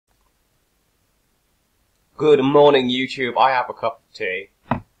Good morning, YouTube. I have a cup of tea.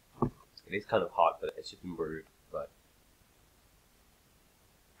 It is kind of hot, but it's just been brewed. But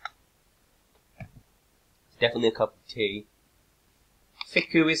it's definitely a cup of tea.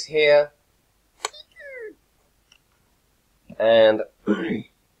 Fiku is here, and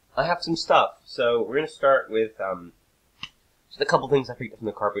I have some stuff. So we're gonna start with just a couple things I picked up from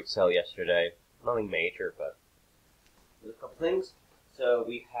the carboot sale yesterday. Nothing major, but there's a couple things. So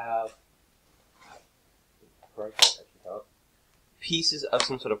we have pieces of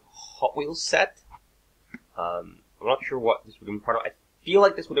some sort of Hot Wheels set. I'm not sure what this would have been part of. I feel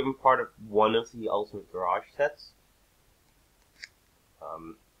like this would have been part of one of the Ultimate Garage sets.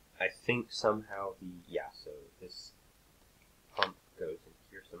 I think somehow so this pump goes in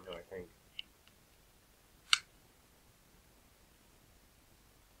here somehow, I think.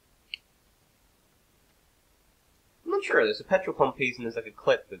 I'm not sure. There's a petrol pump piece and there's like a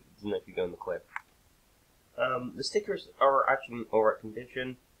clip that doesn't actually go in the clip. The stickers are actually in alright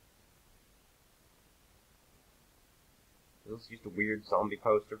condition. This is just a weird zombie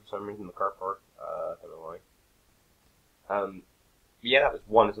poster for some reason in the car park. I don't know why. Yeah, that was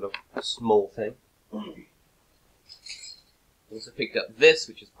one sort of small thing. I also picked up this,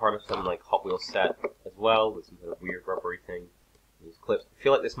 which is part of some like Hot Wheels set as well, with some sort of weird rubbery thing. These clips. I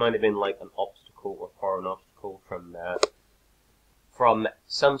feel like this might have been like an obstacle or part of an obstacle from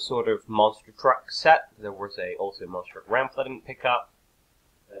some sort of monster truck set. There was also a monster truck ramp that I didn't pick up.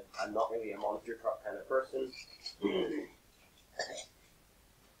 But I'm not really a monster truck kind of person. The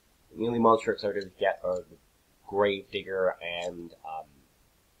only monster trucks I did get are the Grave Digger and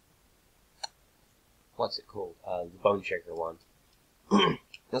what's it called? The Bone Shaker one. We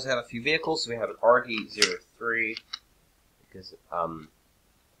also have a few vehicles. So we have an RD-03 because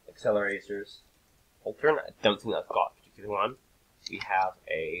accelerators. Alternate. I don't think I've got a particular one. We have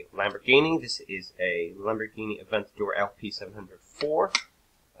a Lamborghini. This is a Lamborghini Aventador LP704.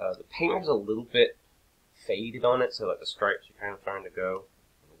 The paint is a little bit faded on it, so like the stripes are kind of starting to go.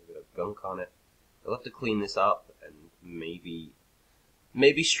 A little bit of gunk on it. I'll have to clean this up and maybe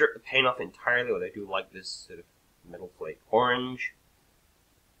strip the paint off entirely, but I do like this sort of metal flake orange.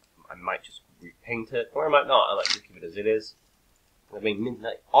 I might just repaint it, or I might not. I like to keep it as it is. I made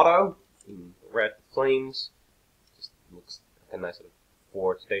Midnight Auto in red flames. Just looks like a nice sort of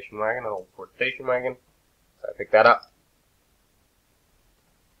Ford station wagon, an old Ford station wagon. So I picked that up.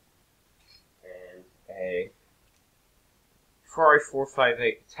 And a Ferrari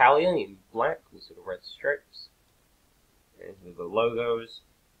 458 Italian in black with sort of red stripes. And the logos.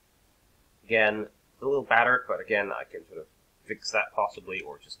 Again, a little battered, but again, I can sort of fix that possibly,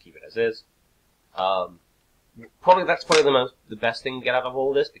 or just keep it as is. That's probably the best thing to get out of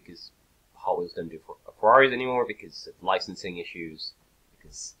all this, because Hot Wheels don't do Ferraris anymore because of licensing issues.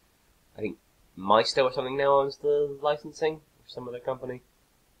 Because I think Maisto or something now owns the licensing for some other company,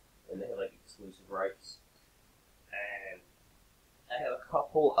 and they have like exclusive rights. And I have a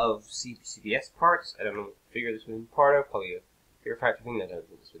couple of CBS parts. I don't know what figure this would have been part of. Probably a Fear Factor thing. I don't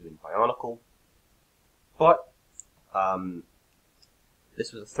think this would have been Bionicle. But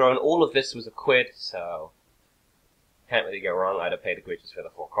this was a throw, and all of this was a quid, so can't really go wrong. I'd have paid a quid just for the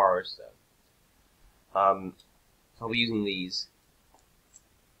 4 cars. So I'll be using these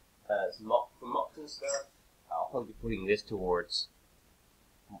from mocks and stuff. I'll probably be putting this towards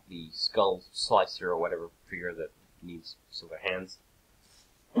the Skull Slicer or whatever figure that needs silver hands.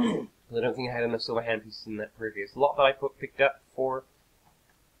 I don't think I had enough silver hand pieces in that previous lot that I picked up before.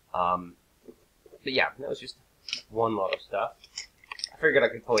 But yeah, that was just one lot of stuff. I figured I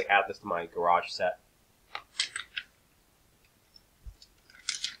could probably add this to my garage set.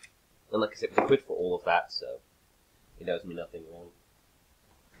 And like I said, it was a quid for all of that, so it does me nothing wrong.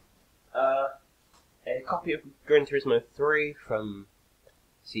 A copy of Gran Turismo 3 from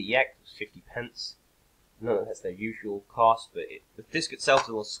CEX was 50 pence. I know that's their usual cost, but the disc itself is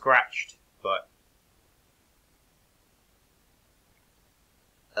a little scratched, but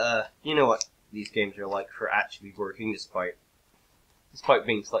you know what these games are like for actually working despite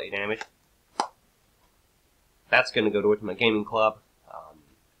being slightly damaged. That's going to go towards my gaming club.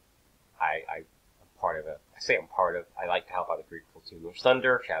 I'm part of it. I say I'm part of. I like to help out the Grateful Team North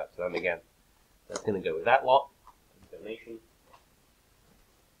Thunder. Shout out to them again. That's going to go with that lot. Donation.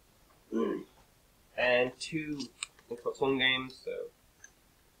 And 2 Xbox One games, so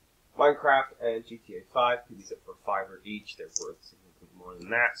Minecraft and GTA 5. Put these up for $5 each. They're worth significantly more than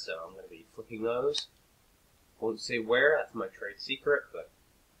that, so I'm going to be flipping those. Won't say where. That's my trade secret, but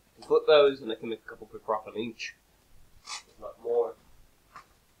I can flip those and I can make a couple quick profit on each, if not more.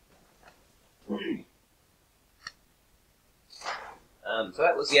 So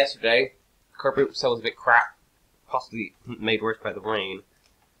that was yesterday. carboot cell was a bit crap, possibly made worse by the rain.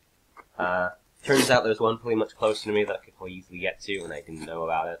 Turns out there's one pretty much closer to me that I could probably easily get to, and I didn't know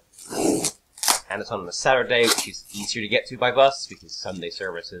about it. And it's on a Saturday, which is easier to get to by bus, because Sunday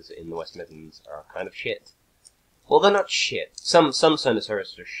services in the West Midlands are kind of shit. Well, they're not shit. Some Sunday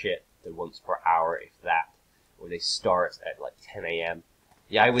services are shit. They're once per hour, if that. Or they start at like 10 AM.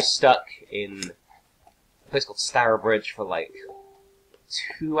 Yeah, I was stuck in a place called Stourbridge for like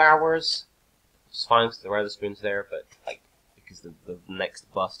 2 hours. Which is fine because the Wetherspoons there, but like, because the next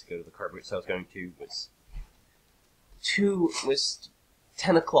bus to go to the carboot I was going to was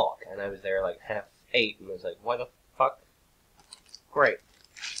 10 o'clock, and I was there like 8:30, and I was like, why the fuck? Great.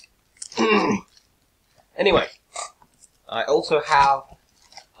 Anyway, I also have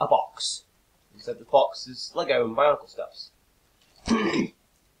a box. Except the box is Lego and Bionicle stuffs.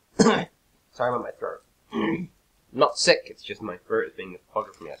 Sorry about my throat. Not sick, it's just my throat is being a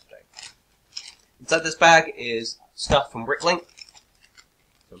bugger from yesterday. Inside this bag is stuff from Bricklink.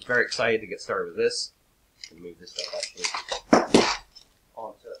 So I'm very excited to get started with this. I'm going to move this stuff actually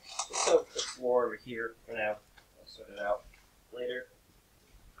onto the floor over here for now. I'll sort it out later.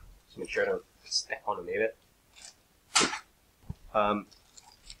 Just make sure I don't step on it a bit.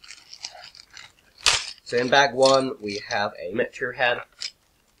 So in bag 1 we have a Meteor head.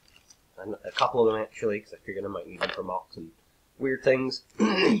 And a couple of them actually, because I figured I might need them for mocks and weird things.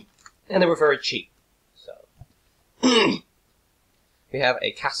 And they were very cheap. So we have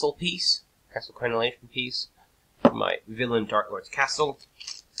a castle piece, castle crenellation piece, for my villain Dark Lord's castle.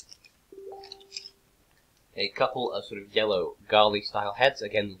 A couple of sort of yellow Gali style heads,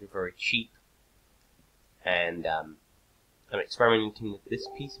 again these are very cheap. And I'm experimenting with this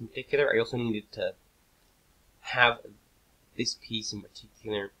piece in particular. I also needed to have this piece in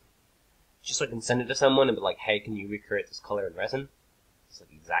particular just so I can send it to someone and be like, hey, can you recreate this color in resin? It's like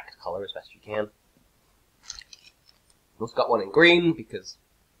the exact color as best you can. Also got one in green because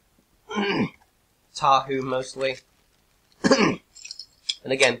Tahoe mostly. And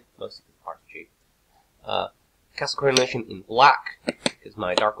again, mostly because the parts are cheap. Castle Coronation in black because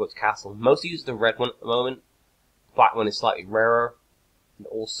my Darkwood's castle mostly uses the red one at the moment. The black one is slightly rarer. And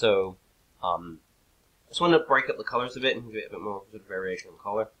also, I just want to break up the colors a bit and give it a bit more sort of variation in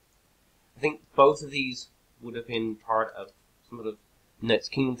color. I think both of these would have been part of some of the Knights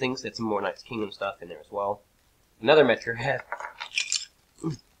Kingdom things. There's some more Knights Kingdom stuff in there as well. Another Meteor head.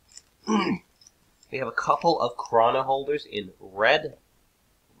 We have a couple of Chrono holders in red,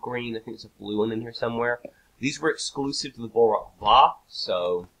 green, I think there's a blue one in here somewhere. These were exclusive to the Borok Va,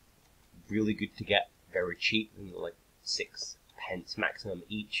 so really good to get, very cheap, like 6 pence maximum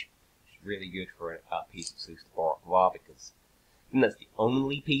each. Which is really good for a piece exclusive to Borok Va, because I think that's the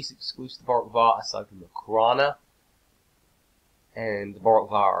only piece exclusive to Borok Va aside from the Krana. And the Borok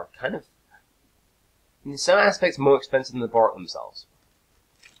Va are kind of, in some aspects, more expensive than the Borok themselves.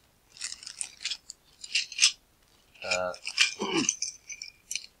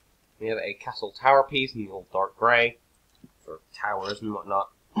 We have a castle tower piece in the old dark grey for towers and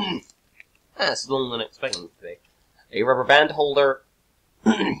whatnot. That's longer than I expected it to be. A rubber band holder.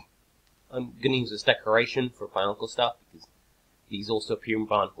 I'm going to use this decoration for Bionicle stuff because these also appear in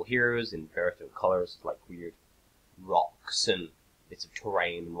Bionicle Heroes in various different colours, like weird rocks and bits of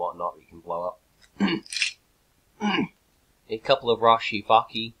terrain and whatnot that you can blow up. A couple of Rashi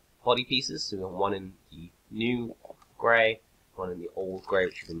Vaki body pieces, so we have one in the new grey, one in the old grey,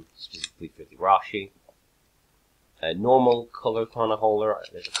 which have been specifically for the Rashi. A normal colour Tana holder,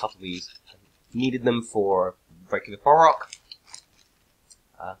 there's a couple of these. I needed them for breaking the Borok.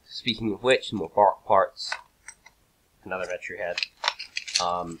 Speaking of which, more Borok parts. Another Meteor head.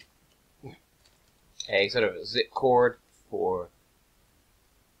 A sort of a zip cord for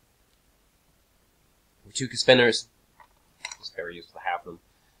Tuka spinners. It's very useful to have them.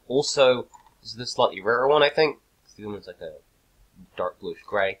 Also, this is the slightly rarer one, I think. The other one's like a dark bluish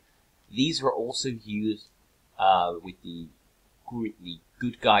grey. These were also used with the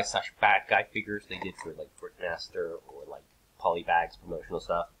good guy / bad guy figures they did for like Brickmaster or like Polybags promotional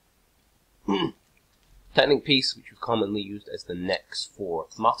stuff. Technic piece, which was commonly used as the necks for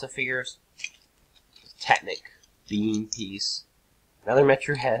Mata figures. Technic beam piece. Another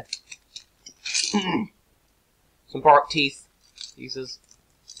Meteor head. Some Borok teeth pieces.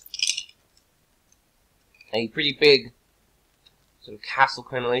 A pretty big sort of castle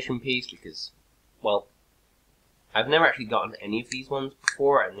crenellation piece because, well, I've never actually gotten any of these ones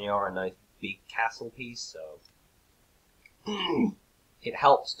before, and they are a nice big castle piece, so it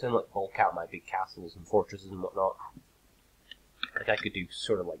helps to like bulk out my big castles and fortresses and whatnot. Like I could do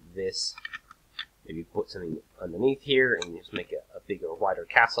sort of like this, maybe put something underneath here and just make a bigger, wider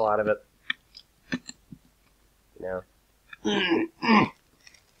castle out of it. now.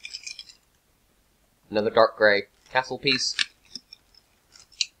 Another dark grey castle piece.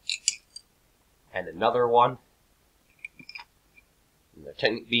 And another one. Another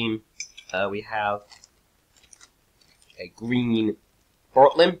Technic Beam. We have a green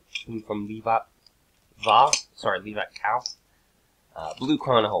Borot Limb from Levat Cow. Blue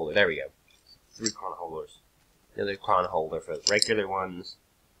Chrono Holder, there we go. 3 Chrono Holders. Another Chrono Holder for the regular ones.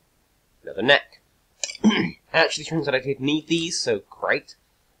 Another neck. Actually turns out I did need these, so great.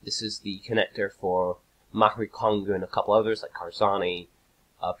 This is the connector for Mahri Kongu and a couple others like Karzani.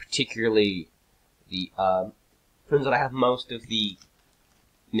 Particularly the turns out I have most of the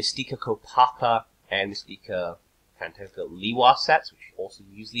Mystica Kopapa and Mystica Fantastica Liwa sets, which also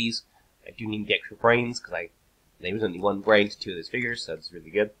use these. I do need the extra brains, because there was only one brain to 2 of those figures, so it's really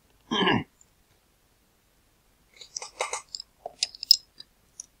good.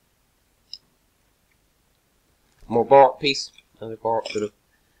 More Borok piece, another Borok sort of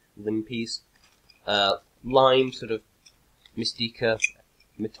limb piece. Lime sort of Mystica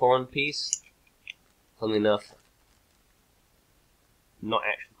Matoran piece. Funnily enough, not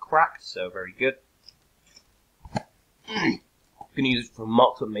actually cracked, so very good. I'm going to use it for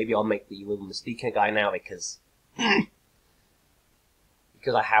mocks, but maybe I'll make the little Mystica guy now because I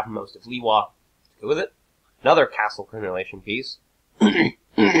have most of Liwa to go with it. Another Castle Correlation piece. Bloody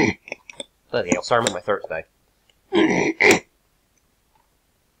hell, sorry about my throat today.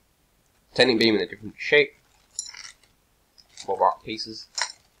 Technic Beam in a different shape. More Bark pieces.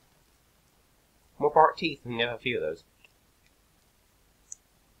 More Bark teeth, and we have a few of those.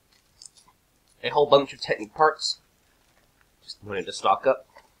 A whole bunch of Technic parts. Just wanted to stock up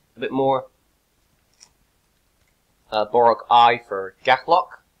a bit more. Borok Eye for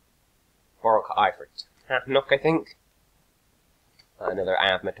Jacklock. Borok Eye for Tafnok, I think. Another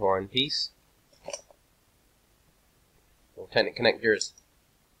Avmatoran piece. More Technic connectors.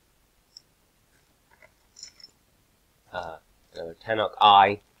 Another Tenok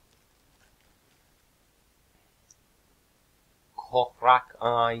Eye. Kothrak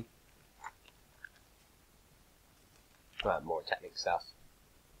Eye. More Technic stuff.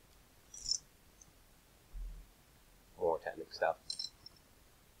 More Technic stuff.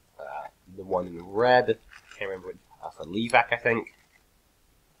 The one in red. Can't remember what. For Levac, I think.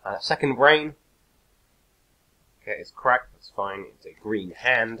 Second brain. Okay, it's correct. That's fine. It's a green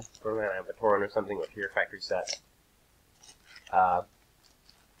hand from an Avatoran or something, or Fear Factory set. The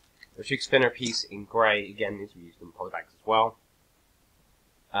Chick Spinner piece in grey, again, needs to be used in polybags as well.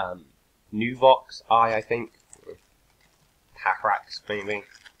 Nuvox Eye, I think. Pathrax, maybe.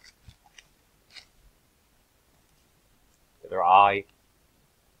 Another eye.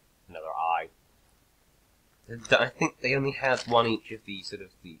 Another eye. I think they only had one each of the sort of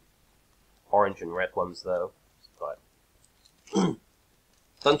the orange and red ones, though. But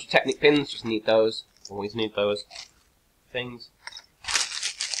bunch of Technic pins, just need those. Always need those things.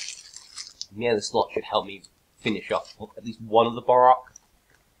 Yeah, the slot should help me finish off at least one of the Borok.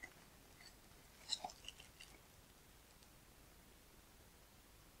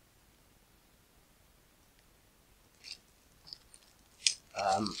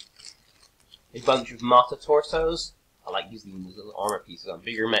 A bunch of Mata torsos. I like using these little armor pieces on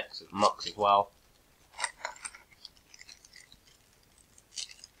bigger mechs and mucks as well.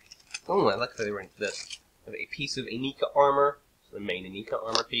 Oh, I like how they were into this. I have a piece of Inika armor, so the main Inika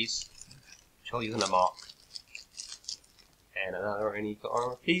armor piece, which I'll use in a mock. And another Inika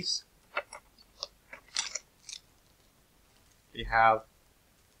armor piece. We have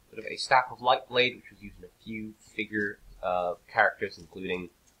sort of a Staff of Light Blade, which was used in a few figure characters, including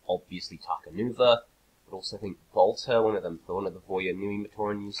obviously Takanuva, but also I think Volta, one of the Voya Nui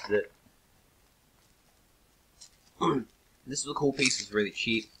Matoran used it. This is a cool piece, it's really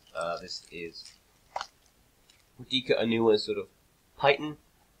cheap. This is Radika Anua's sort of Python.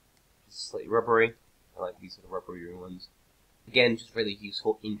 It's slightly rubbery. I like these sort of rubbery ones. Again, just really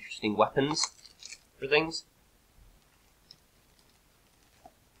useful, interesting weapons for things.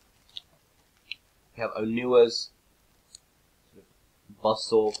 We have Onua's sort of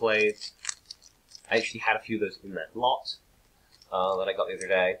Buzzsaw blades. I actually had a few of those in that lot that I got the other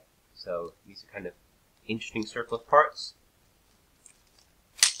day. So these are kind of interesting surplus parts.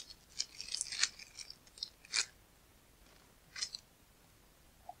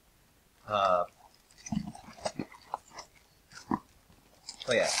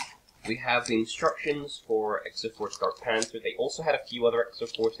 Oh yeah, we have the instructions for Exoforce Dark Panther. They also had a few other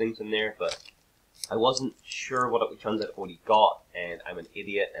Exoforce things in there, but I wasn't sure which ones I'd already got, and I'm an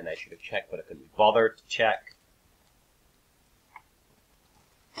idiot, and I should have checked, but I couldn't be bothered to check.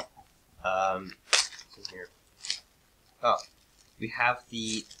 So here, Oh, we have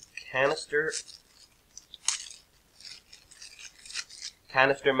the canister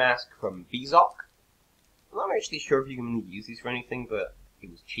mask from Bezok. I'm not actually sure if you can use these for anything, but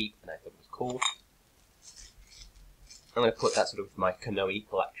it was cheap and I thought it was cool. I'm going to put that sort of my Kanoe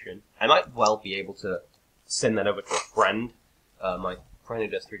collection. I might well be able to send that over to a friend. My friend who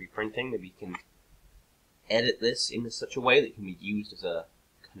does 3D printing. Maybe he can edit this in such a way that it can be used as a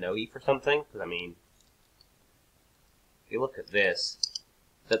Kanoe for something. Because, I mean, if you look at this,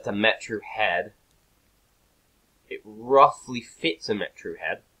 that's a Metru head. It roughly fits a Metru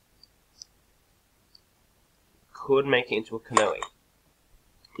head. Could make it into a Kanoe.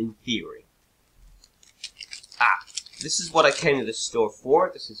 In theory. This is what I came to this store for.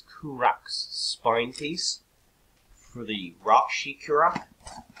 This is Kurak's spine piece for the Roshi Kurak.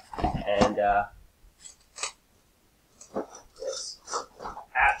 And, let's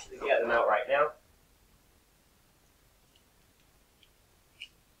actually get them out right now.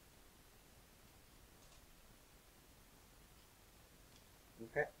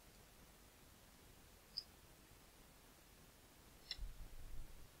 Okay.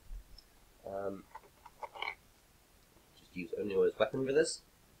 Just use Onua's weapon for this.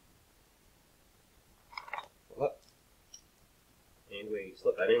 And we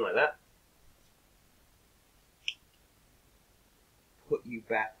slip that in like that. Put you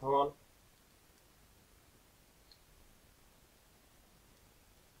back on.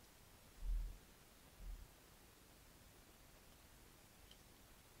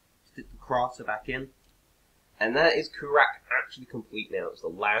 Stick the crosser back in. And that is Kurak actually complete now. It's the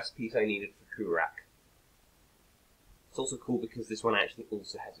last piece I needed for Kurak. It's also cool because this one actually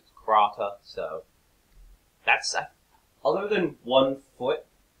also has its krater, so that's other than 1 foot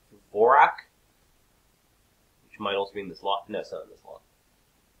for Vorak, which might also be in this lot. No, it's not in this lot.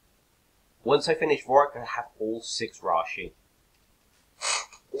 Once I finish Vorak, I have all 6 Rashi.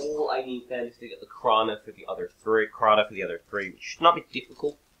 All I need then is to get the Krana for the other 3, which should not be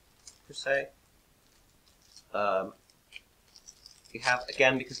difficult per se. You have,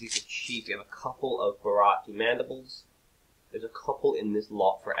 again, because these are cheap, you have a couple of Baraki mandibles. There's a couple in this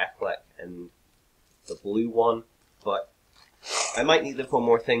lot for Eklek and the blue one, but I might need them for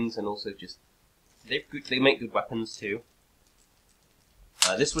more things, and also just, they make good weapons too.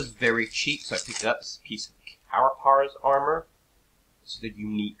 This was very cheap, so I picked up this piece of Karapar's armor. This is a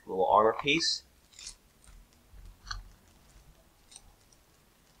unique little armor piece.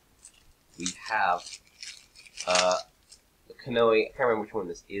 We have the Kanoe, I can't remember which one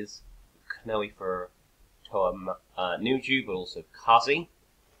this is. Kanoe for Toa Nuju, but also Kazi.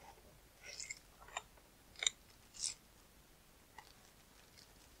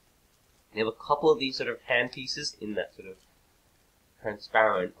 We have a couple of these sort of hand pieces in that sort of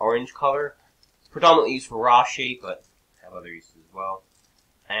transparent orange color. It's predominantly used for Rashi, but have other uses as well.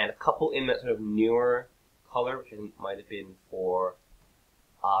 And a couple in that sort of newer color, which I think might have been for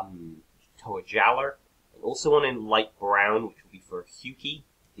Toa Jaller. And also one in light brown, which will be for Hyuki,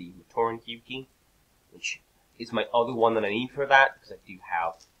 the Matoran Hyuki, which is my other one that I need for that, because I do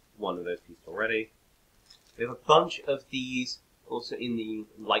have one of those pieces already. We have a bunch of these also in the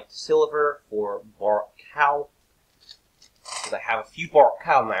light silver for Barak Cow, because I have a few Barak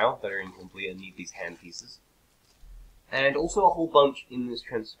Cow now that are incomplete and need these hand pieces. And also a whole bunch in this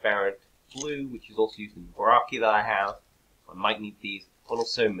transparent blue, which is also used in Baraki that I have. I might need these. And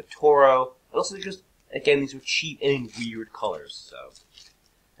also Matoro. And also just, again, these are cheap and in weird colors. So,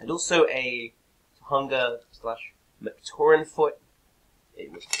 and also a Hunga / Matoran foot. It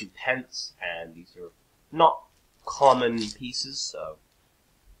was 2 pence, and these are not common pieces, so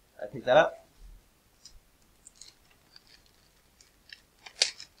I picked that up.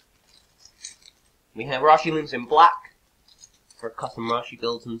 We have Rashi limbs in black for custom Rashi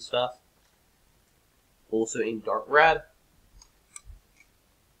builds and stuff. Also in dark red.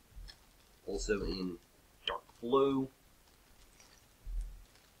 Also in dark blue.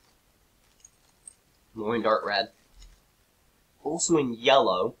 More in dark red. Also in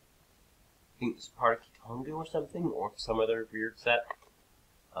yellow. I think this is part of Kitongu or something, or some other weird set.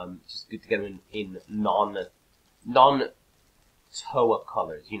 Just good to get them in non-Toa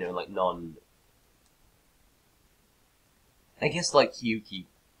colors, you know, like I guess like Hyuki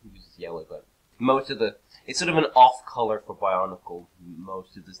uses yellow, but most of it's sort of an off color for Bionicle.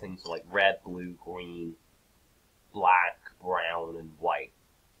 Most of the things are like red, blue, green, black, brown, and white.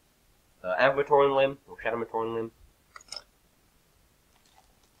 Matoran limb, or Shadow Matoran limb.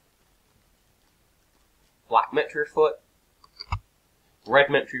 Black Metru foot. Red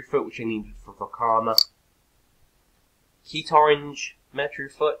Metru foot, which I needed for Vakama. Heat orange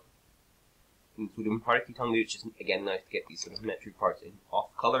Metru foot, including particle tongue, which is again nice to get these sort of symmetry parts in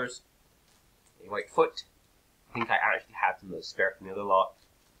off colors. A white foot. I think I actually had some of those spare from the other lot.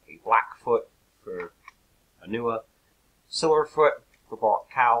 A black foot for Anua. Silver foot for Bark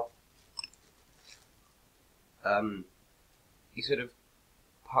Cow. A sort of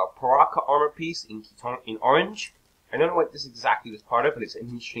Paraka armor piece in orange. I don't know what this exactly was part of, but it's an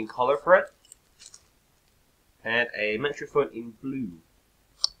interesting color for it. And a Metro foot in blue.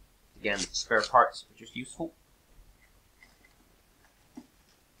 Again, spare parts, which is useful.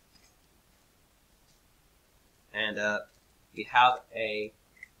 And we have in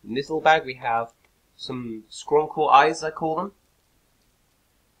this little bag we have some scruncle eyes, I call them.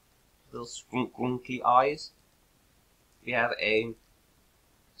 Little scrunky eyes. We have a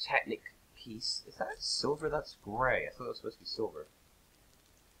Technic piece. Is that silver? That's grey. I thought it was supposed to be silver.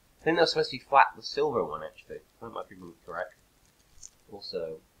 I think that was supposed to be flat, the silver one actually. That might be correct.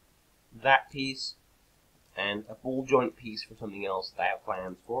 Also, that piece, and a ball joint piece for something else that I have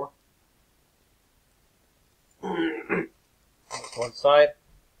plans for. That's one side.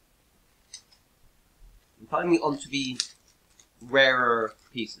 And finally onto the rarer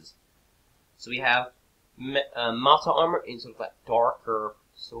pieces. So we have Mata armor in sort of that darker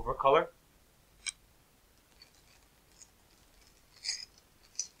silver color.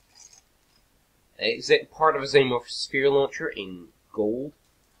 Is it part of a Xenomorph sphere launcher in gold?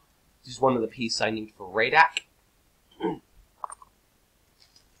 This is one of the pieces I need for Radak.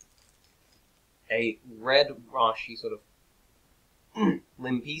 A red Rashi sort of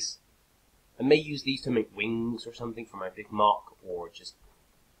limb piece. I may use these to make wings or something for my big mock, or just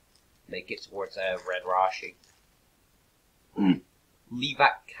make it towards a red Rashi.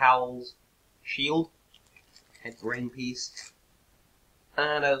 Levac Cowl's shield, head brain piece,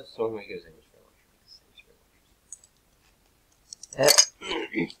 and as so it goes in.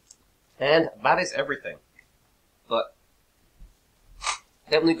 And that is everything. But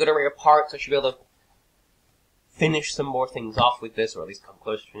definitely good array of parts. I should be able to finish some more things off with this, or at least come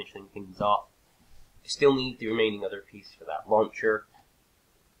close to finishing things off. I still need the remaining other piece for that launcher,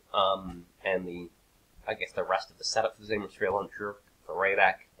 and I guess the rest of the setup for the Xenomorph launcher for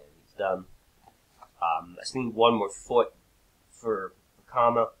Radak, and he's done. I still need one more foot for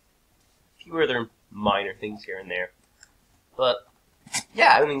Kama. A few other minor things here and there. But,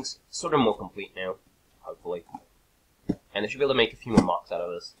 yeah, everything's sort of more complete now, hopefully. And I should be able to make a few more mocks out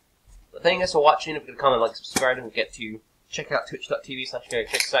of this. But thank you guys for watching. If you could comment, like, subscribe, and get to check out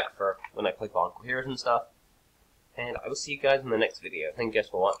twitch.tv/GaryChicksec for when I play Bond Coheres and stuff. And I will see you guys in the next video. Thank you guys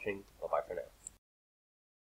for watching. Bye-bye for now.